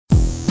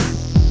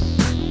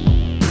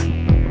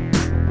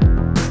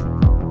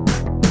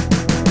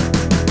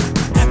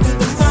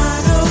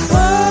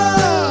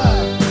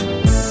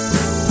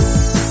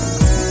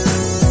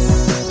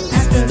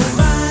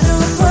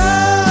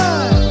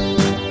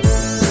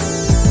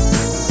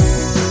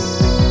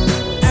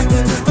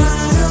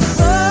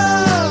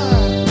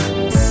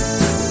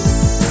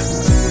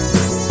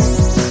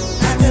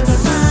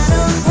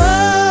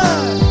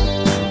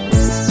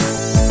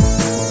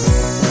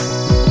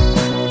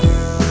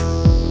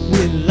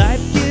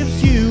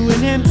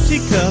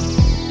empty cup.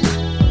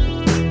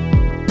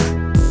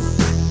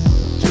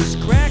 Just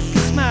crack a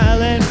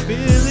smile and fill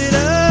it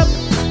up.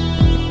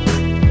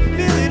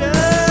 Fill it up.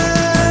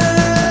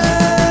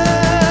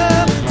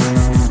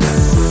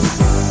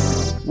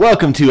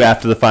 Welcome to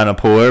After the Final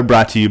Pour,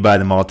 brought to you by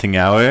the Malting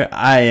Hour.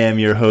 I am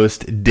your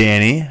host,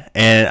 Danny,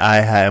 and I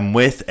am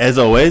with, as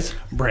always,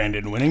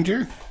 Brandon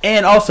Winninger.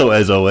 and also,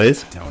 as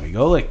always, Tony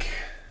Golick.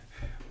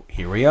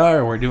 Here we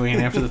are. We're doing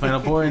After the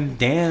Final Pour, and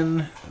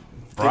Dan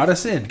brought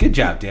us in. Good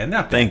job, Dan.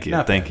 Not bad. thank you,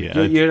 Not thank bad.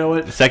 you. You know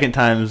what? Second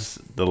time's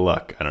the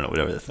luck. I don't know,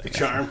 whatever the thing is.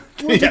 Charm.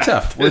 Words are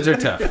tough. Words are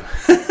tough.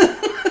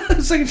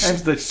 Second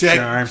time's the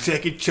charm.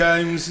 Second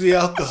time's the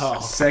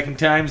alcohol. Second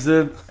time's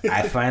the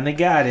I finally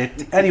got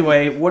it.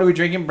 Anyway, what are we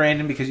drinking,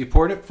 Brandon? Because you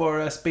poured it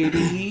for us,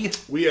 baby.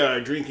 We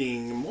are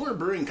drinking more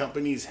Brewing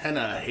Company's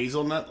Henna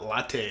Hazelnut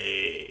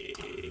Latte.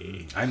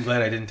 I'm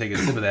glad I didn't take a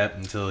sip of that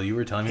until you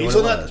were telling me what it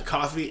was. Hazelnut,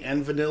 coffee,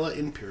 and vanilla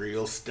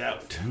imperial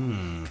stout.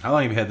 How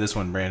long have you had this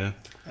one, Brandon?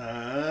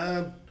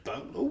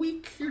 About a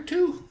week or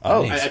two.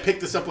 Oh. Nice. I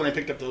picked this up when I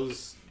picked up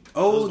those.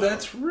 Oh,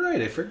 that's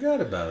right. I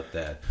forgot about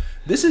that.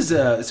 This is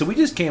so we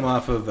just came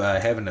off of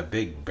having a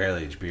big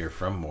barrel-aged beer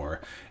from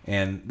Moore,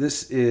 and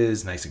this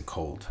is nice and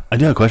cold. I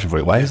do have a question for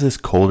you. Why is this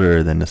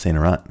colder than the Saint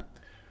Laurent?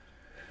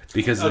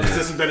 Because this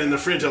has been in the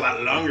fridge a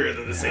lot longer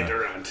than the Saint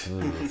Laurent.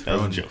 That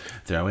was a joke.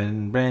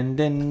 Throwing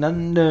Brandon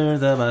under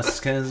the bus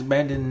because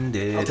Brandon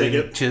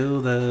didn't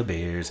chill the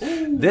beers.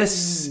 Ooh.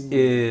 This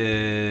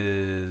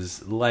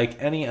is like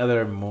any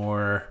other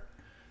Moore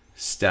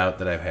stout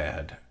that I've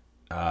had.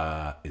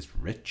 Is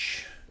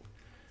rich.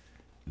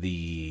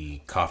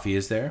 The coffee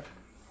is there.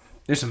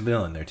 There's some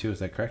vanilla in there too. Is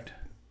that correct?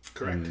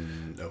 Correct.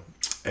 No.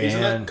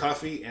 Hazelnut,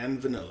 coffee,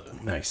 and vanilla.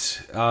 Nice.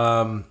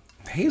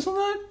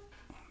 Hazelnut.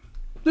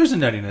 There's a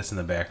nuttiness in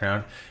the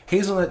background.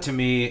 Hazelnut to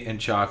me and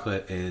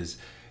chocolate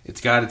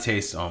it's got to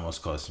taste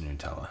almost close to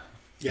Nutella.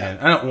 Yeah. And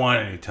I don't want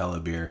a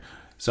Nutella beer,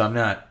 so I'm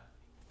not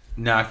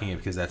knocking it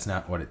because that's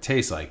not what it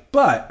tastes like.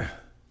 But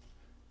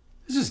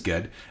this is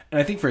good.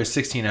 And I think for a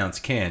 16-ounce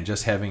can,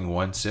 just having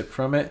one sip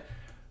from it,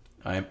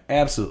 I'm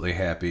absolutely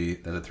happy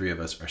that the three of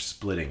us are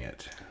splitting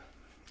it.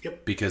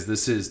 Yep. Because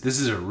this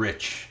is a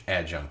rich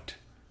adjuncted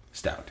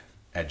stout.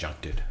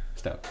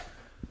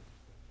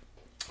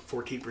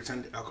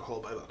 14% alcohol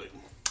by volume.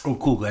 Oh,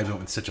 cool. Glad we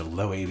went with such a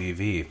low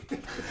ABV.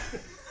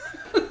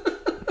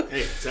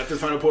 Hey, it's after the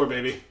final pour,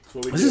 baby. That's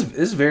what we do. This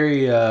is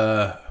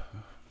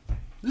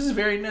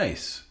very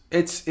nice.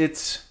 It's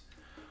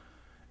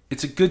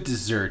a good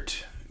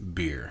dessert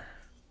beer.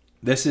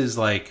 This is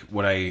like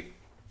what I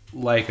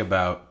like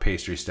about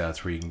pastry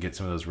stouts, where you can get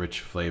some of those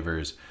rich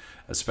flavors,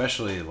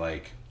 especially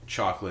like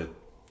chocolate,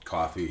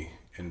 coffee,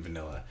 and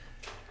vanilla.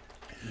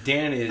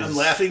 Dan is... I'm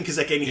laughing because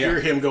I can hear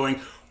him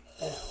going...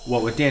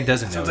 Well, what Dan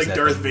doesn't know is that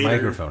Darth the Vader.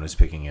 microphone is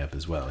picking up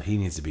as well. He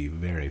needs to be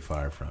very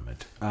far from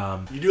it.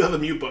 You do have a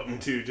mute button,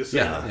 too. Just so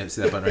yeah,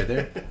 see that button right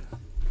there?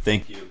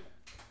 Thank you.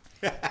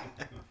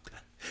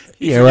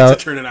 You forget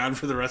to turn it on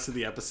for the rest of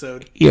the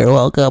episode. You're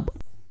welcome.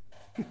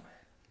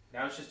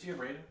 Now it's just you,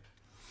 Brandon.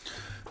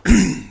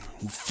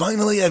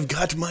 Finally, I've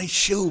got my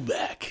show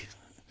back.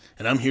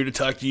 And I'm here to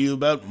talk to you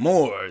about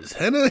Moore's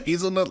Henna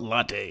Hazelnut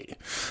Latte.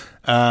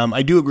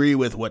 I do agree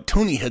with what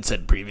Tony had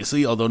said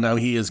previously, although now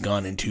he has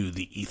gone into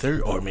the ether,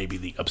 or maybe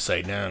the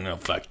upside down. Oh,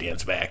 fuck,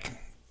 Dan's back.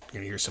 You're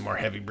going to hear some more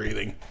heavy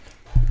breathing.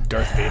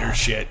 Darth Vader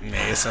shit and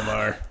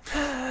ASMR.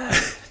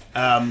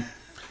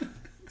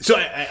 So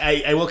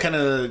I will kind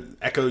of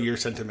echo your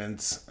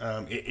sentiments.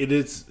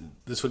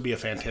 This would be a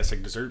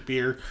fantastic dessert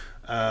beer.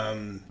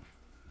 And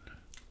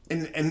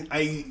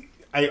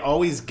I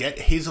always get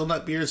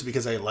hazelnut beers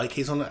because I like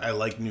hazelnut. I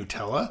like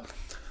Nutella.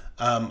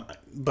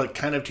 But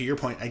kind of to your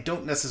point, I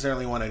don't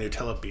necessarily want a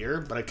Nutella beer,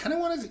 but I kind of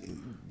want to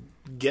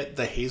get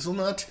the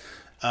hazelnut.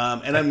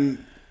 And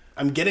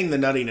I'm getting the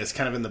nuttiness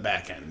kind of in the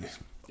back end.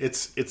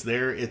 It's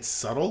there. It's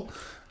subtle.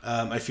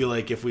 I feel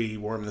like if we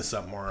warm this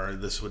up more,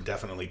 this would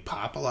definitely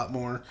pop a lot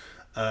more.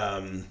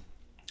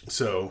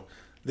 So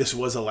this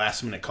was a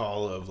last minute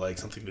call of like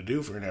something to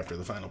do for an after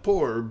the final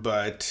pour,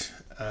 but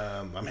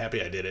I'm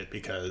happy I did it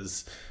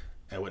because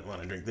I wouldn't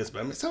want to drink this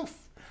by myself.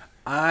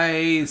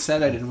 I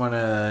said I didn't want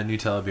a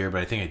Nutella beer,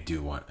 but I think I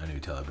do want a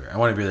Nutella beer. I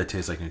want a beer that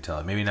tastes like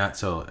Nutella. Maybe not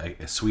so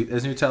sweet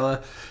as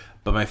Nutella,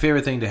 but my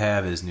favorite thing to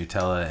have is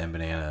Nutella and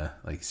banana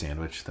like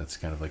sandwich. That's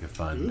kind of like a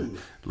fun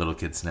little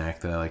kid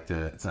snack that I like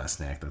to... It's not a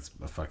snack, that's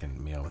a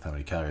fucking meal with how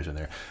many calories in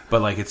there.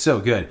 But like it's so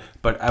good.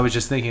 But I was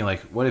just thinking like,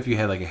 what if you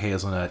had like a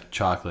hazelnut,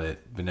 chocolate,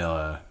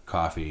 vanilla,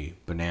 coffee,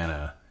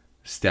 banana,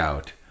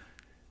 stout,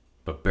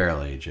 but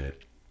barrel age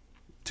it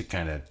to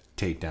kind of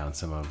take down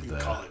some of the...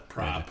 Call it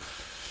prop.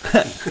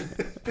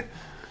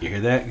 You hear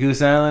that,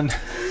 Goose Island?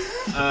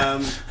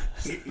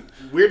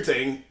 Weird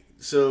thing.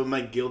 So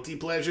my guilty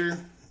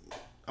pleasure,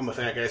 I'm a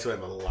fat guy, so I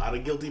have a lot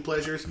of guilty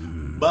pleasures.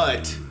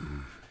 But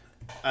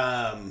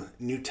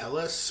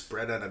Nutella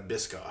spread on a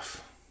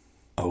Biscoff.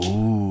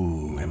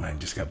 Oh, my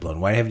mind just got blown.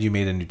 Why haven't you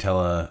made a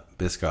Nutella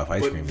Biscoff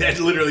ice cream? That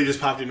literally just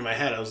popped into my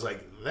head. I was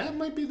like, that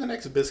might be the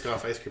next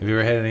Biscoff ice cream. Have you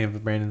ever had any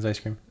of Brandon's ice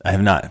cream? I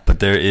have not, but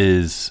there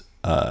is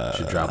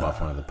Should drop off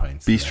one of the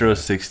pints. Bistro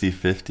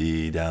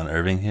 6050 down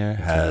Irving here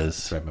has.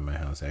 It's right by my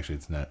house. Actually,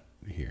 it's not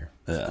here.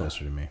 It's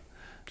closer to me.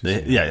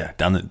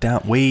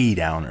 Way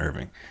down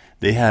Irving.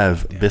 They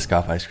have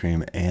Biscoff ice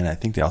cream, and I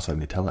think they also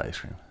have Nutella ice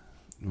cream.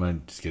 You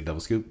want to just get a double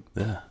scoop?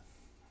 Yeah.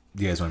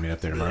 You guys want to meet up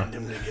there tomorrow?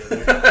 Blend them together.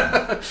 You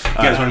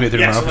guys want to meet up there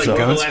tomorrow So for like some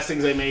one of the cones? last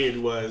things I made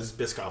was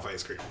Biscoff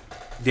ice cream.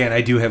 Dan,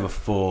 I do have a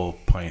full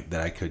pint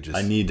that I could just...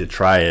 I need to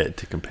try it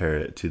to compare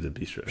it to the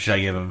Bistro. Should I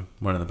give him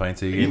one of the pints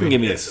that you You gave can me?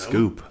 give me a Yes,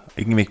 scoop.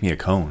 You can make me a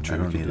cone. I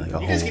don't need like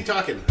a You guys whole. keep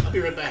talking. I'll be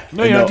right back.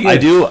 No, you don't have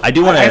to I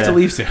do want I have to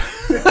leave soon.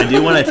 I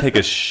do want to take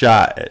a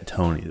shot at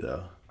Tony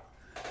though.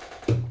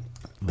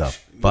 The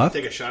fuck?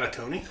 Take a shot at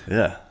Tony.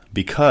 Yeah,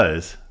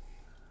 because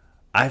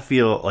I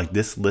feel like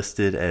this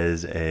listed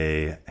as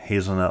a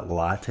hazelnut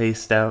latte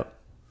stout.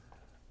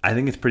 I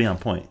think it's pretty on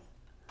point,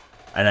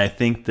 and I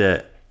think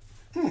that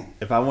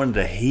if I wanted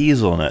a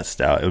hazelnut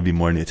stout, it would be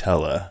more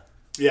Nutella.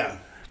 Yeah.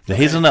 The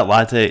hazelnut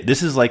latte.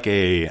 This is like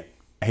a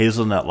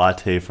hazelnut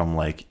latte from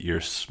like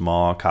your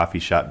small coffee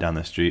shop down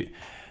the street.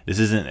 This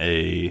isn't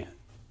a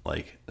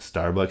like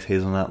Starbucks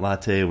hazelnut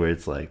latte where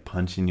it's like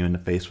punching you in the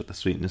face with the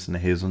sweetness and the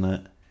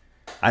hazelnut.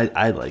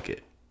 I like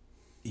it.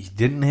 You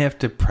didn't have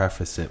to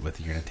preface it with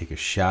 "you're going to take a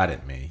shot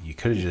at me." You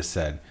could have just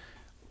said,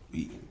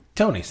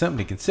 "Tony, something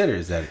to consider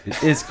is that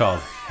it is called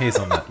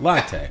hazelnut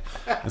latte,"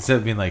 instead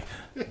of being like,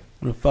 "I'm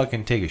going to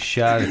fucking take a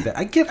shot at that."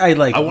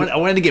 I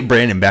wanted to get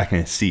Brandon back in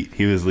his seat.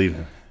 He was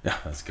leaving. Yeah,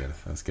 that's good.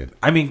 That's good.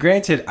 I mean,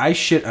 granted, I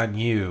shit on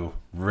you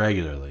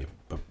regularly,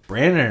 but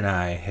Brandon and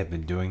I have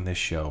been doing this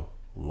show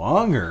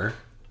longer,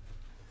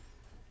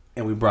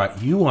 and we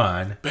brought you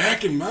on.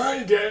 Back in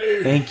my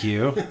day. Thank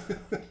you.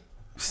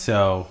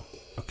 So,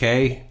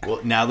 okay.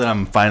 Well, now that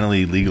I'm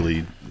finally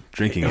legally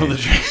drinking it. All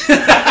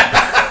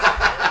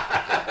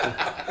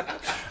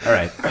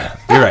right.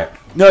 You're right.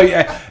 No,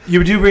 yeah,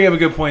 you do bring up a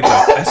good point,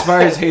 though. As far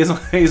as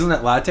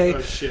hazelnut latte,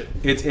 Oh, shit.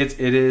 it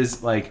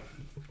is like,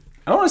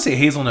 I don't want to say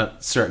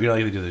hazelnut syrup. You know,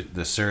 like they do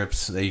the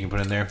syrups that you can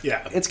put in there.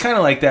 Yeah. It's kind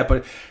of like that,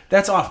 but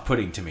that's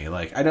off-putting to me.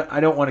 Like, I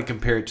don't want to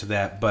compare it to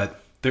that, but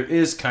there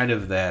is kind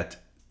of that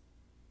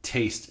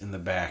taste in the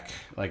back,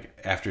 like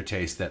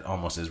aftertaste that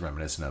almost is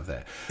reminiscent of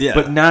that. Yeah.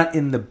 But not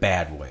in the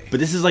bad way. But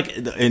this is like,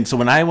 and so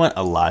when I want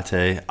a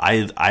latte,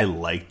 I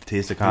like the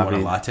taste of You coffee.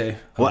 want a latte?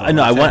 Well,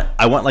 no, I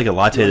want like a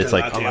latte that's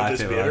like, latte.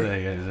 Latte,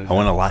 Latte. I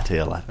want a latte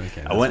a lot.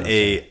 Okay, I want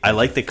I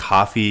like the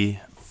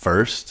coffee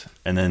first,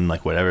 and then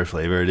like whatever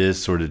flavor it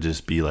is, sort of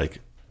just be like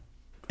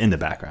in the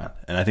background.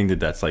 And I think that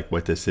that's like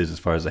what this is as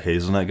far as the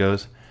hazelnut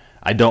goes.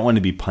 I don't want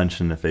to be punched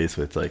in the face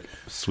with like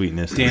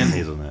sweetness and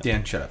hazelnut.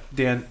 Dan, shut up.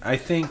 Dan, I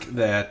think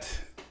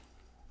that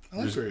I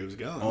like where he was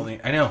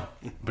going. I know,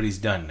 but he's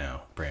done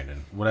now,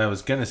 Brandon. What I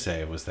was going to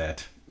say was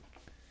that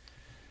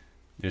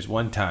there's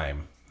one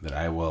time that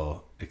I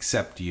will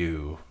accept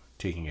you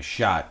taking a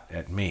shot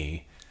at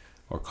me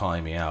or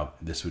calling me out.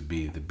 This would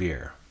be the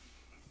beer.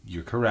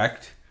 You're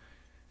correct.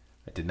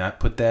 I did not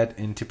put that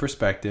into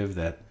perspective.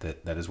 That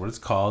is what it's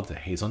called, the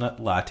hazelnut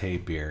latte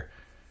beer.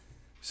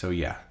 So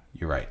yeah,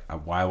 you're right.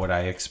 Why would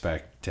I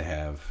expect to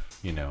have,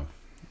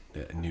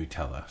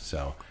 Nutella?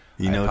 So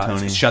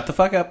Tony, shut the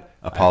fuck up.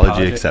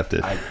 apology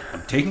accepted. I'm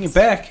taking it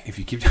back. If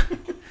you keep.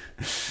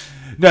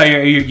 No,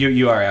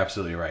 you are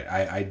absolutely right.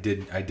 I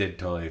did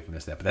totally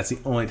miss that, but that's the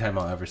only time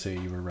I'll ever say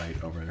you were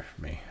right over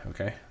me.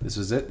 Okay, this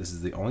was it. This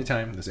is the only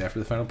time. This is After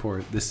the Final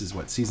Pour. This is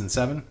what, season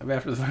 7 of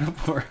After the Final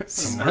Pour.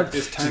 Mark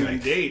this time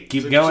and date.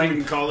 Keep so going. We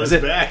can call That's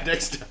this it. back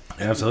next time.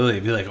 Absolutely.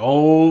 It'd be like,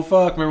 oh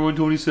fuck! Remember when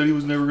Tony said he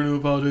was never going to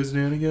apologize to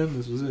Dan again?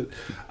 This was it.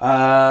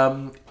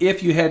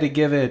 If you had to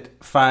give it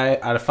 5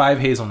 out of 5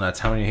 hazelnuts,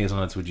 how many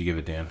hazelnuts would you give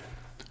it, Dan?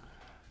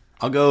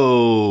 I'll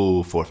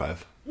go 4 or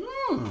 5.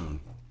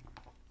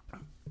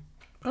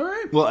 All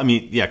right. Well, I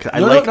mean, yeah, because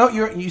No,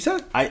 you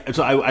said it.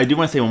 I do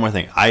want to say one more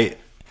thing.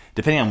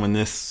 Depending on when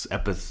this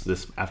After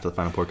the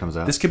Final Pour comes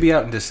out. This could be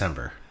out in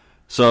December.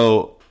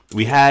 So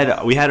we had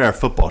our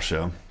football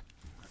show,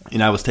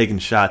 and I was taking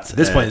shots. At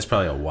this point, it's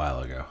probably a while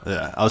ago.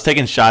 Yeah, I was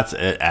taking shots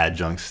at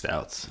adjunct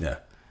stouts. Yeah.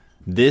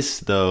 This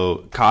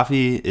though,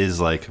 coffee is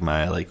like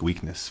my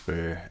weakness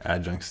for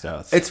adjunct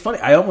stouts. It's funny.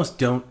 I almost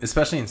don't,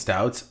 especially in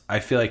stouts. I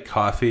feel like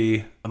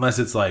coffee, unless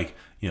it's like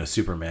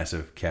super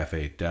massive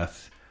cafe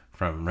death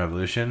from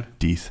Revolution.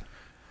 Death.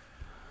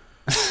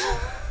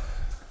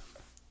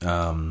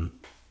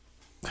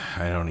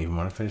 I don't even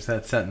want to finish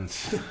that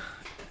sentence.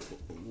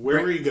 Where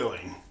were you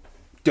going?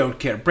 Don't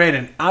care,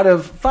 Brandon. Out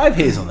of 5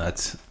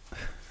 hazelnuts,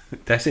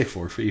 did I say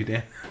 4 for you,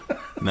 Dan?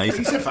 No, you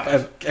You said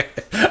 5. Okay.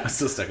 I'm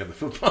still stuck on the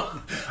football.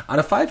 Out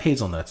of 5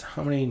 hazelnuts,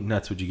 how many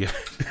nuts would you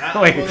give it?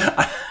 Wait,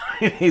 how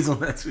many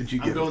hazelnuts would you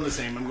I'm give going it? the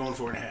same. I'm going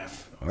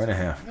 4.5.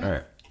 4.5. All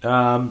right.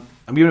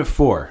 I'm giving it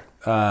 4.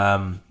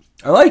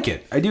 I like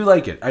it. I do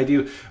like it. I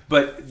do.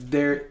 But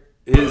there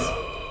is...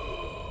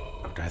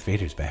 Oh, Darth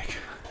Vader's back.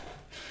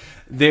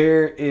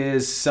 There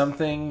is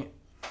something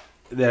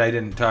that I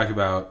didn't talk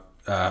about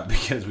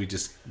because we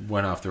just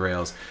went off the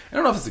rails. I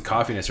don't know if it's the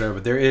coffeeness or whatever,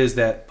 but there is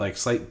that like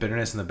slight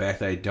bitterness in the back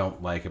that I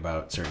don't like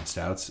about certain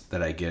stouts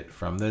that I get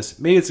from this.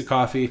 Maybe it's the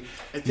coffee,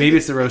 maybe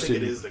it's the roasted. I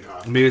think it is the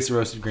coffee. Maybe it's the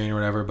roasted grain or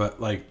whatever. But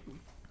like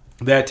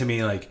that to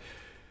me, like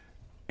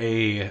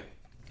a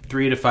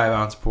 3 to 5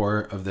 ounce pour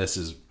of this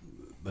is,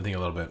 I think, a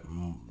little bit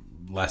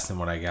less than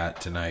what I got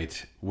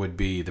tonight would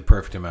be the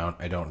perfect amount.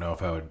 I don't know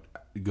if I would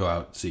go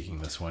out seeking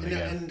this one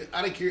again. And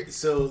out of curiosity,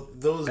 so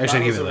those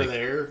Actually, bottles over like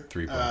there,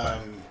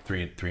 3.5,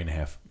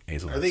 3.5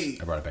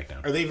 hazelnuts. I brought it back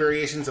down. Are they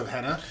variations of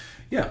henna?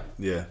 Yeah.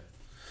 Yeah.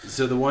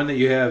 So the one that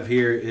you have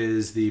here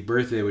is the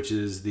birthday, which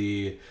is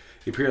the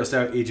Imperial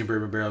Stout aged in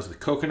bourbon barrels with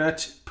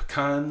coconut,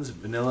 pecans,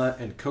 vanilla,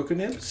 and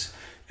coconuts.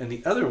 And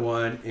the other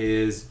one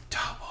is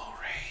Double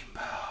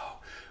Rainbow,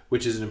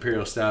 which is an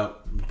Imperial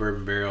Stout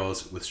bourbon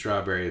barrels with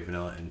strawberry,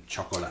 vanilla, and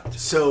chocolate.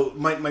 So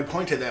my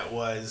point to that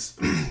was,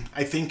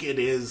 I think it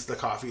is the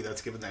coffee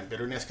that's given that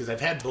bitterness, because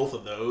I've had both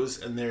of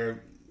those, and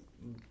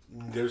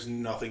there's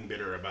nothing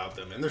bitter about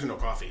them, and there's no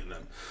coffee in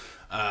them.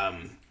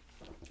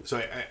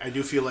 So I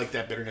do feel like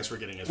that bitterness we're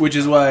getting is, which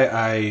is why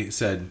I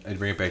said I'd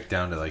bring it back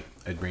down to like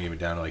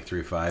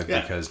 3.5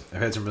 because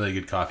I've had some really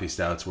good coffee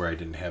stouts where I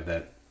didn't have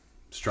that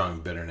strong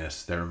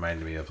bitterness that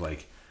reminded me of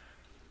like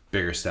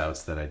bigger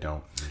stouts that I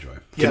don't enjoy.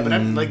 Yeah, but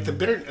I'm like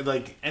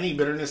any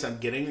bitterness I'm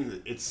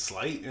getting, it's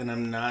slight, and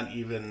I'm not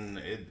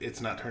even.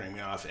 It's not turning me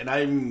off, and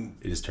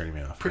It is turning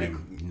me off.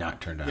 I'm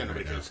not turned on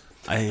right now.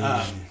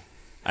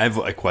 I have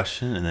a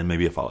question and then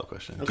maybe a follow-up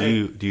question.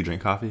 Okay. Do you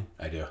drink coffee?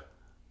 I do.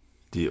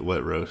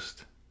 What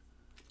roast?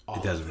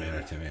 It doesn't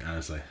matter to me,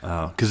 honestly.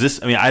 Oh,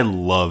 because I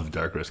love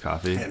dark roast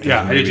coffee.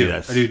 Yeah, I do too.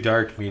 That's... I do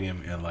dark,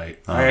 medium, and light.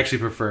 I actually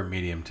prefer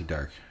medium to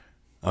dark.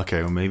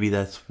 Okay, well maybe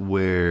that's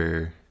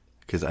where,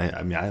 because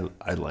I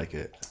like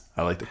it.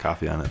 I like the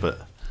coffee on it,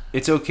 but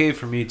it's okay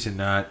for me to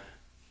not.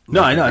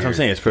 No, I know. That's what I'm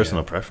saying. It's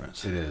personal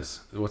preference. It is.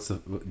 Do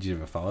you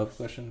have a follow-up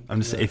question? I'm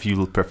just saying, if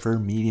you prefer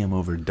medium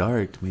over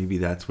dark, maybe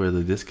that's where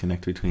the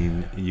disconnect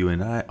between you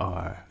and I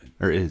are,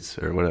 or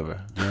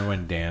whatever. Remember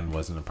when Dan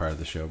wasn't a part of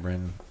the show,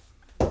 Brandon?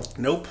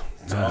 Nope.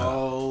 It's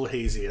all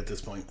hazy at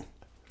this point.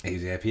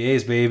 Hazy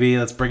IPAs, baby.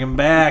 Let's bring them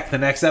back. The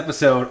next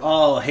episode,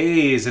 all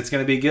haze. It's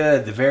going to be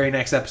good. The very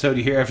next episode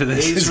you hear after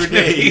this Haze is for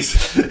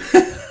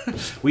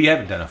days. We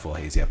haven't done a full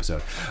hazy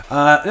episode.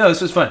 No,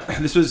 this was fun.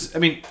 This was,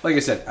 like I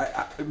said,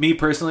 me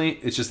personally,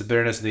 it's just the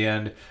bitterness at the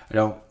end.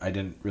 I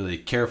didn't really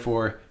care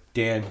for.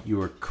 Dan, you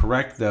were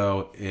correct,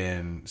 though,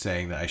 in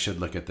saying that I should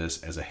look at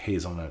this as a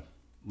hazelnut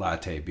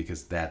latte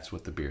because that's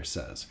what the beer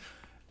says.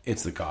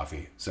 It's the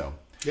coffee. So,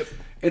 yep.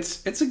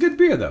 It's a good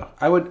beer, though.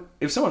 I would,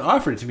 if someone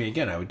offered it to me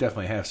again, I would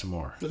definitely have some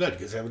more. Well, good,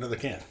 because I have another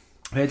can.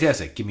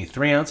 Fantastic. Give me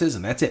 3 ounces,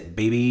 and that's it,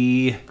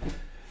 baby.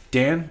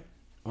 Dan,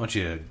 I want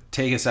you to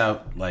take us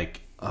out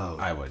like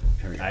I would.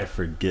 Here we go. I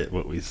forget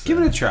what we said. Give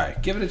it a try.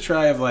 Give it a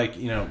try of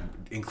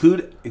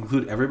include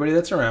everybody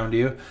that's around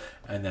you,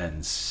 and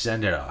then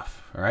send it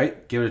off. All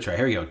right, give it a try.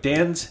 Here we go.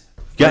 Dan's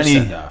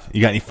send off. You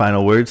got any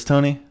final words,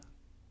 Tony?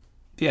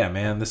 Yeah,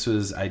 man. This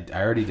was I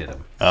already did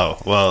them. Oh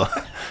well,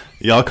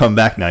 y'all come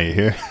back now. You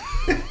hear?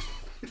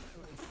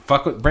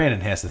 Fuck what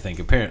Brandon has to think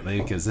apparently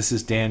because this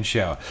is Dan's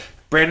show.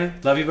 Brandon,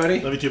 love you, buddy.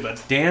 Love you too,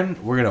 bud.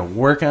 Dan, we're gonna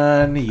work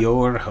on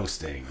your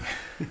hosting.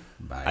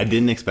 Bye. I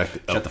didn't expect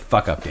it. Shut the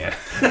fuck up, Dan.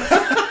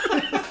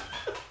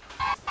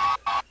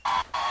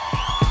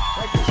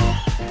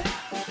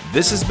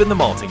 This has been The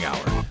Malting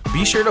Hour.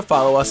 Be sure to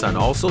follow us on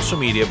all social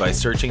media by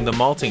searching The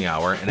Malting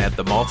Hour and at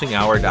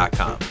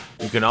themaltinghour.com.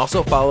 You can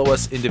also follow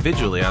us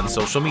individually on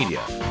social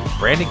media.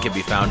 Brandon can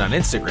be found on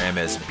Instagram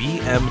as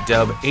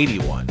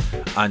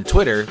BMDub81, on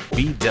Twitter,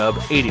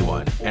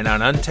 BDub81, and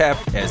on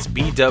Untapped as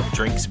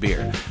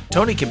BDubDrinksBeer.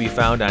 Tony can be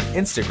found on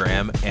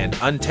Instagram and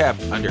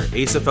Untapped under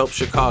Ace of Help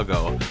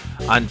Chicago,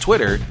 on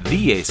Twitter,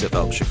 The Ace of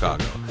Help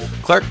Chicago.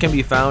 Clark can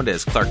be found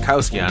as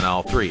Clarkowski on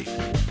all three.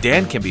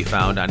 Dan can be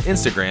found on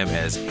Instagram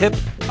as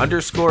hip__hops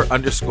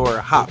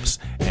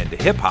and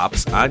hip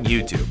hops on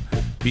YouTube.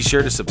 Be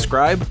sure to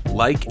subscribe,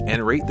 like,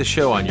 and rate the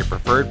show on your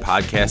preferred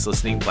podcast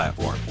listening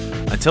platform.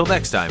 Until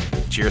next time,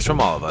 cheers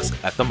from all of us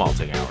at The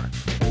Malting Hour.